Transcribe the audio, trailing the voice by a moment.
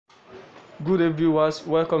Good day viewers,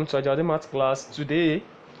 welcome to Ajadi Math class. Today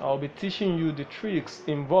I'll be teaching you the tricks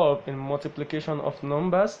involved in multiplication of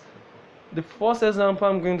numbers. The first example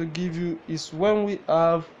I'm going to give you is when we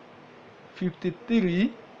have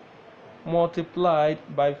 53 multiplied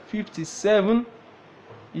by 57.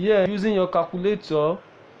 Here, using your calculator,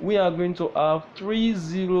 we are going to have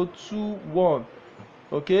 3021.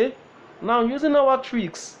 Okay, now using our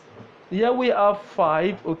tricks, here we have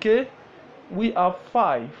 5. Okay, we have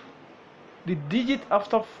 5. The digit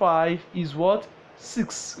after 5 is what?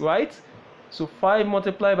 6, right? So 5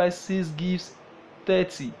 multiplied by 6 gives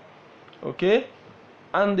 30. Okay,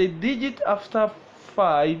 and the digit after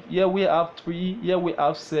 5, here we have 3, here we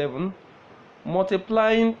have 7.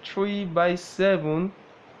 Multiplying 3 by 7,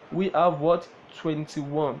 we have what?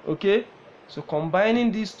 21. Okay, so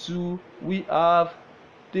combining these two, we have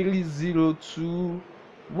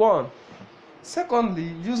 3021.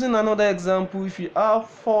 Secondly, using another example, if you have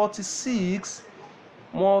 46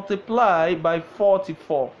 multiplied by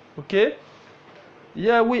 44, okay,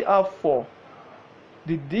 here we have 4.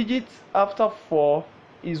 The digit after 4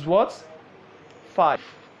 is what? 5.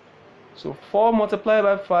 So 4 multiplied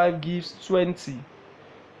by 5 gives 20.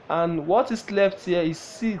 And what is left here is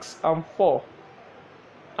 6 and 4.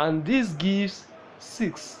 And this gives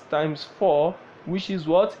 6 times 4, which is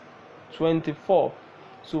what? 24.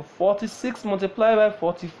 So 46 multiplied by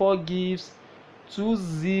 44 gives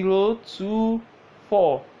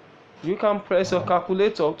 2024. You can press your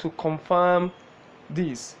calculator to confirm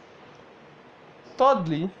this.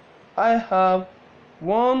 Thirdly, I have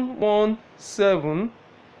 117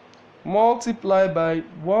 multiplied by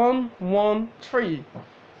 113.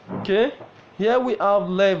 Okay, here we have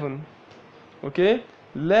 11. Okay,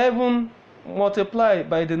 11 multiplied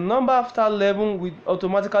by the number after 11 will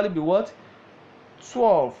automatically be what?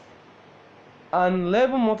 12. And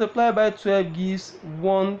 11 multiplied by 12 gives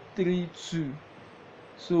 132.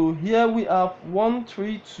 So here we have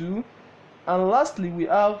 132. And lastly, we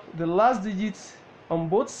have the last digit on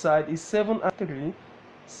both sides is 7 and 3.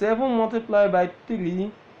 7 multiplied by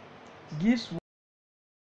 3 gives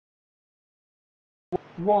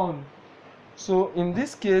 1. So in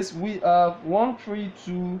this case, we have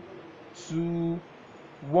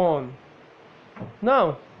 13221.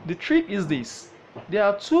 Now, the trick is this. There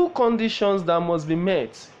are two conditions that must be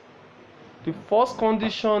met. The first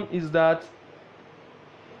condition is that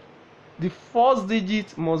the first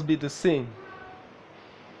digit must be the same,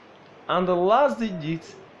 and the last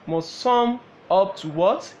digit must sum up to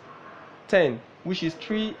what? 10, which is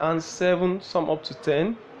 3 and 7 sum up to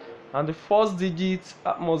 10, and the first digit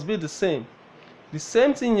must be the same. The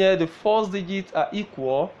same thing here, the first digit are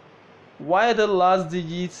equal, while the last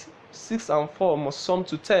digit 6 and 4 must sum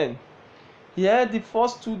to 10. Here the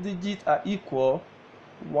first two digits are equal,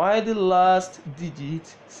 while the last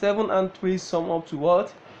digit 7 and 3 sum up to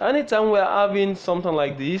what? Anytime we are having something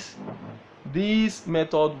like this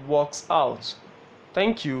method works out.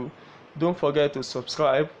 Thank you. Don't forget to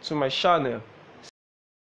subscribe to my channel.